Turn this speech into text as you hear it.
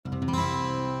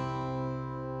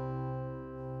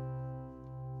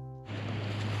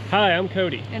Hi, I'm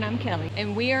Cody. And I'm Kelly.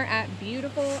 And we are at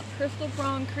beautiful Crystal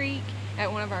Prawn Creek at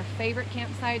one of our favorite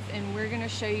campsites, and we're going to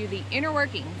show you the inner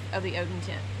workings of the Odin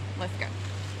tent. Let's go.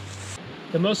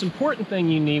 The most important thing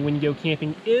you need when you go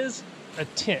camping is a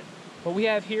tent. What we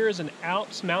have here is an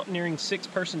Alps Mountaineering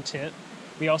 6-person tent.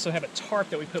 We also have a tarp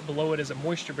that we put below it as a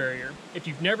moisture barrier. If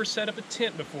you've never set up a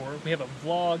tent before, we have a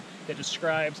vlog that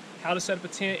describes how to set up a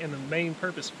tent and the main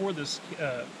purpose for this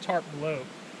tarp below.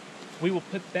 We will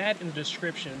put that in the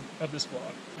description of this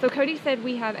vlog. So Cody said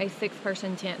we have a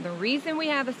 6-person tent. The reason we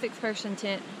have a 6-person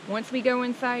tent, once we go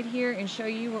inside here and show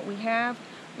you what we have,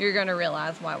 you're gonna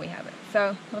realize why we have it.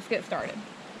 So let's get started.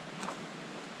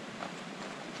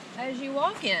 As you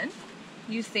walk in,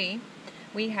 you see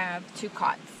we have 2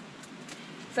 cots.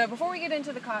 So before we get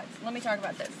into the cots, let me talk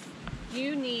about this.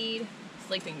 You need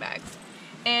sleeping bags.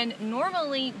 And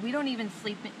normally we don't even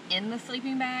sleep in the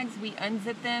sleeping bags. We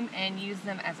unzip them and use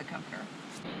them as a comforter.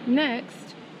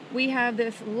 Next, we have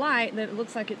this light that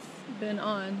looks like it's been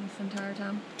on this entire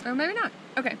time. Or maybe not.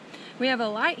 Okay. We have a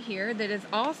light here that is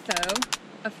also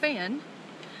a fan,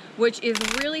 which is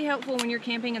really helpful when you're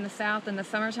camping in the south in the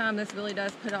summertime. This really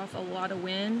does put off a lot of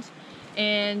wind.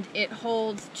 And it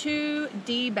holds 2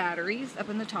 D batteries up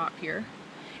in the top here.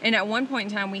 And at one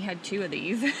point in time, we had 2 of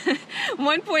these.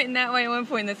 One point in that way, one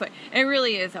point in this way. It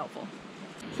really is helpful.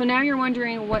 So now you're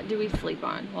wondering, what do we sleep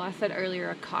on? Well, I said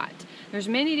earlier, a cot. There's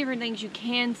many different things you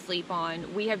can sleep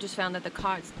on. We have just found that the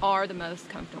cots are the most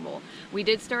comfortable. We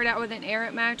did start out with an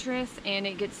air mattress, and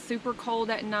it gets super cold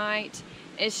at night.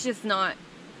 It's just not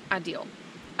ideal.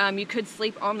 You could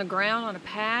sleep on the ground on a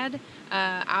pad.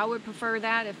 I would prefer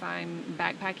that if I'm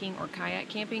backpacking or kayak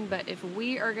camping, but if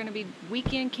we are going to be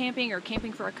weekend camping or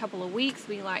camping for a couple of weeks,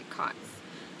 we like cots.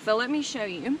 So let me show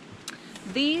you.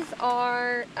 These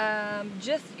are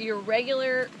just your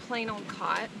regular plain old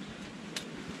cot,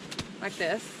 like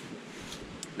this.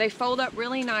 They fold up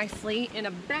really nicely in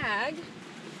a bag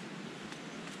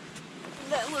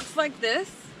that looks like this.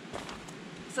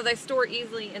 So they store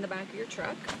easily in the back of your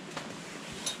truck.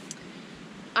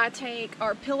 I take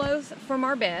our pillows from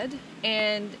our bed,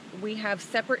 and we have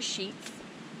separate sheets.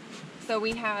 So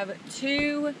we have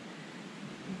 2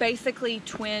 basically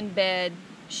twin bed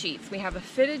sheets. We have a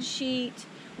fitted sheet,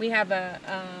 we have a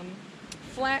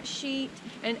flat sheet,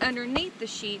 and underneath the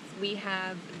sheets we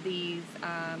have these,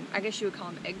 I guess you would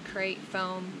call them egg crate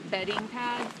foam bedding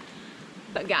pads.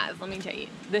 But guys, let me tell you,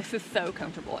 this is so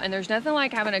comfortable. And there's nothing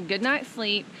like having a good night's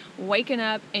sleep, waking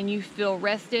up, and you feel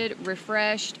rested,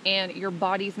 refreshed, and your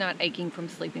body's not aching from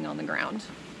sleeping on the ground.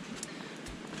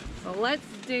 So let's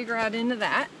dig right into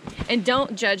that. And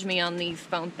don't judge me on these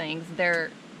foam things. They're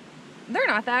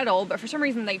not that old, but for some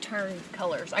reason they turn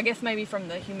colors. I guess maybe from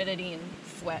the humidity and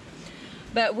sweat.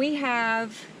 But we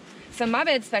have, so my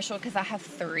bed's special because I have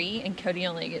 3 and Cody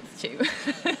only gets 2.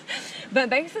 But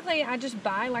basically I just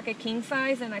buy like a king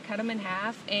size and I cut them in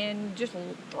half and just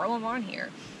throw them on here.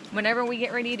 Whenever we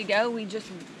get ready to go, we just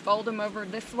fold them over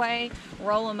this way,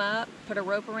 roll them up, put a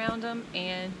rope around them,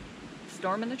 and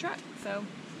store them in the truck. So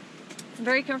it's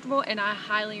very comfortable, and I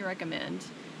highly recommend,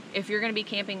 if you're going to be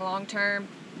camping long term,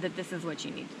 that this is what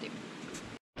you need to do.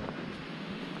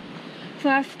 So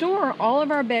I store all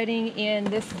of our bedding in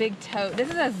this big tote. This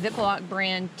is a Ziploc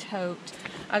brand tote.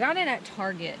 I got it at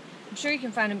Target. I'm sure you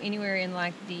can find them anywhere in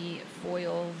like the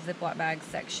foil Ziploc bag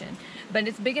section. But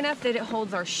it's big enough that it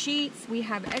holds our sheets. We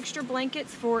have extra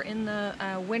blankets for in the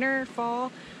winter,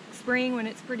 fall, spring when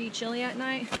it's pretty chilly at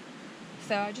night.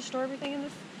 So I just store everything in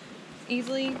this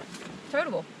easily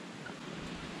toteable.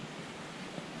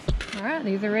 All right,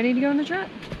 these are ready to go in the truck.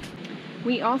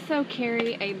 We also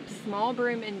carry a small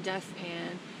broom and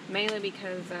dustpan, mainly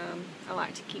because I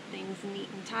like to keep things neat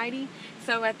and tidy.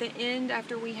 So at the end,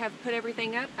 after we have put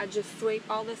everything up, I just sweep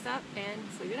all this up and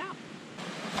sweep it out.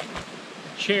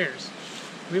 Chairs.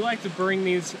 We like to bring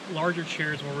these larger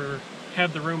chairs when we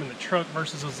have the room in the truck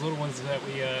versus those little ones that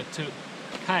we took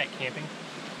kayak camping.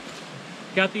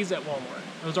 Got these at Walmart.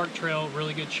 Ozark Trail,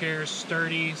 really good chairs,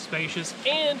 sturdy, spacious,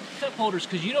 and cup holders,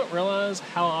 because you don't realize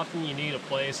how often you need a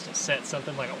place to set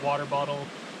something like a water bottle,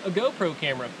 a GoPro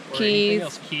camera, or anything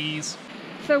else. Keys.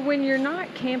 So when you're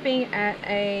not camping at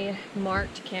a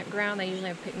marked campground, they usually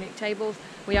have picnic tables.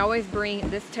 We always bring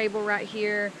this table right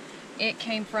here. It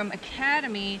came from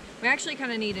Academy. We actually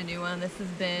kind of need a new one. This has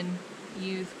been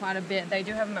used quite a bit. They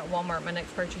do have them at Walmart. My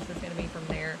next purchase is going to be from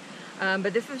there.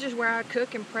 But this is just where I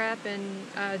cook and prep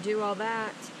and do all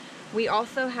that. We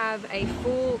also have a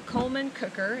full Coleman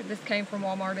cooker. This came from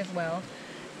Walmart as well.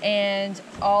 And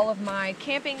all of my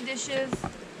camping dishes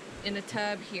in a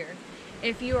tub here.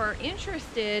 If you are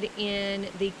interested in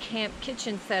the camp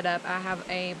kitchen setup, I have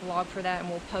a blog for that, and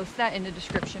we'll post that in the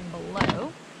description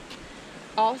below.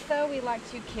 Also, we like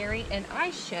to carry an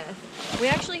ice chest. We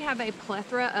actually have a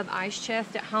plethora of ice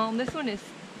chests at home. This one is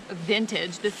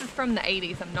vintage. This is from the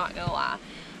 80s, I'm not gonna lie.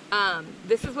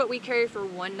 This is what we carry for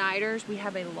one-nighters. We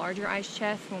have a larger ice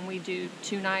chest when we do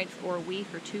 2 nights or a week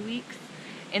or 2 weeks.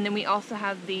 And then we also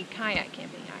have the kayak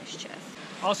camping ice chest.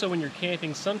 Also, when you're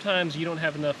camping, sometimes you don't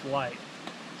have enough light.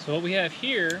 So what we have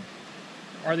here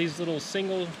are these little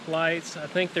single lights. I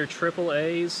think they're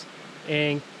AAAs,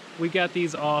 and we got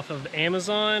these off of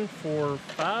Amazon for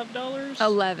 $5?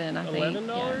 11, I think.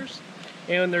 $11?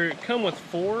 Yeah. And they come with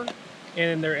 4,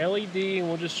 and they're LED, and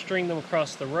we'll just string them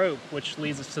across the rope, which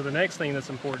leads us to the next thing that's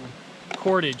important.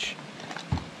 Cordage.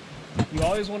 You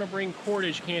always want to bring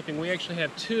cordage camping. We actually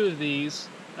have 2 of these.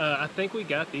 I think we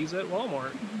got these at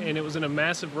Walmart, and it was in a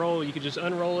massive roll. You could just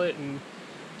unroll it and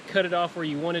cut it off where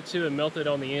you wanted to and melt it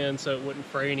on the end so it wouldn't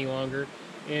fray any longer.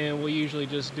 And we usually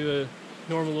just do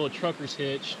a normal little trucker's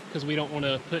hitch because we don't want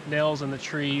to put nails in the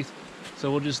trees.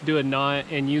 So we'll just do a knot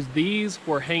and use these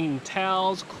for hanging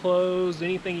towels, clothes,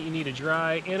 anything you need to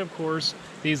dry, and of course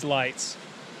these lights.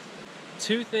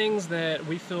 2 things that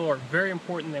we feel are very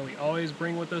important that we always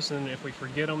bring with us, and if we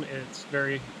forget them, it's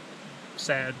very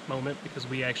sad moment because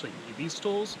we actually need these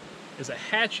tools, is a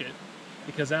hatchet,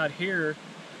 because out here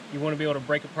you want to be able to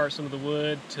break apart some of the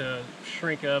wood to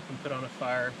shrink up and put on a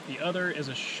fire. The other is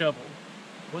a shovel.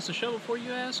 What's a shovel for,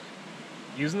 you ask?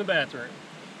 Using the bathroom.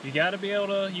 You got to be able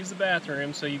to use the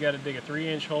bathroom, so you got to dig a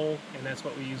 3-inch hole, and that's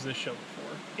what we use this shovel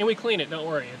for. And we clean it, don't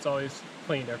worry, it's always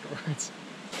cleaned afterwards.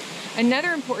 Another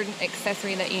important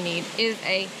accessory that you need is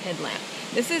a headlamp.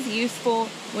 This is useful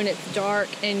when it's dark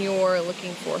and you're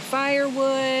looking for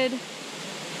firewood.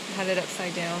 I had it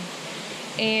upside down.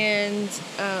 And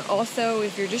also,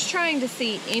 if you're just trying to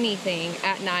see anything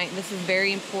at night, this is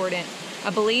very important. I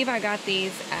believe I got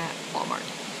these at Walmart.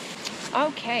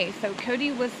 Okay, so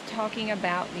Cody was talking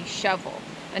about the shovel.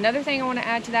 Another thing I want to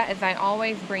add to that is I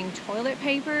always bring toilet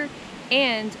paper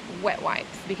and wet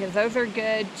wipes, because those are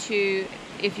good to,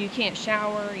 if you can't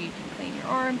shower, you can clean your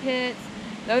armpits.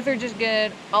 Those are just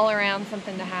good all around,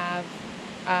 something to have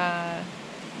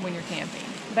when you're camping.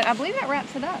 But I believe that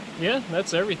wraps it up. Yeah,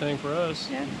 that's everything for us.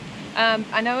 Yeah.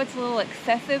 I know it's a little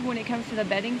excessive when it comes to the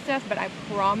bedding stuff, but I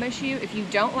promise you, if you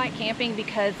don't like camping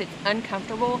because it's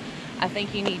uncomfortable, I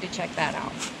think you need to check that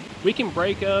out. We can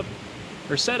break up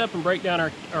or set up and break down our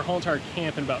whole entire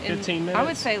camp in about 15 minutes. I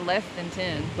would say less than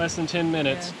 10. Less than 10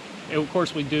 minutes. Yeah. And of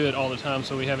course, we do it all the time,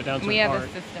 so we have it down to we have art. a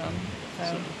system.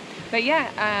 So. But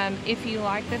yeah, if you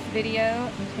like this video,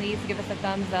 please give us a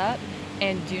thumbs up,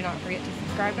 and do not forget to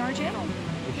subscribe to our channel.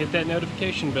 And hit that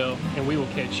notification bell, and we will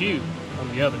catch you on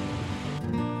the other.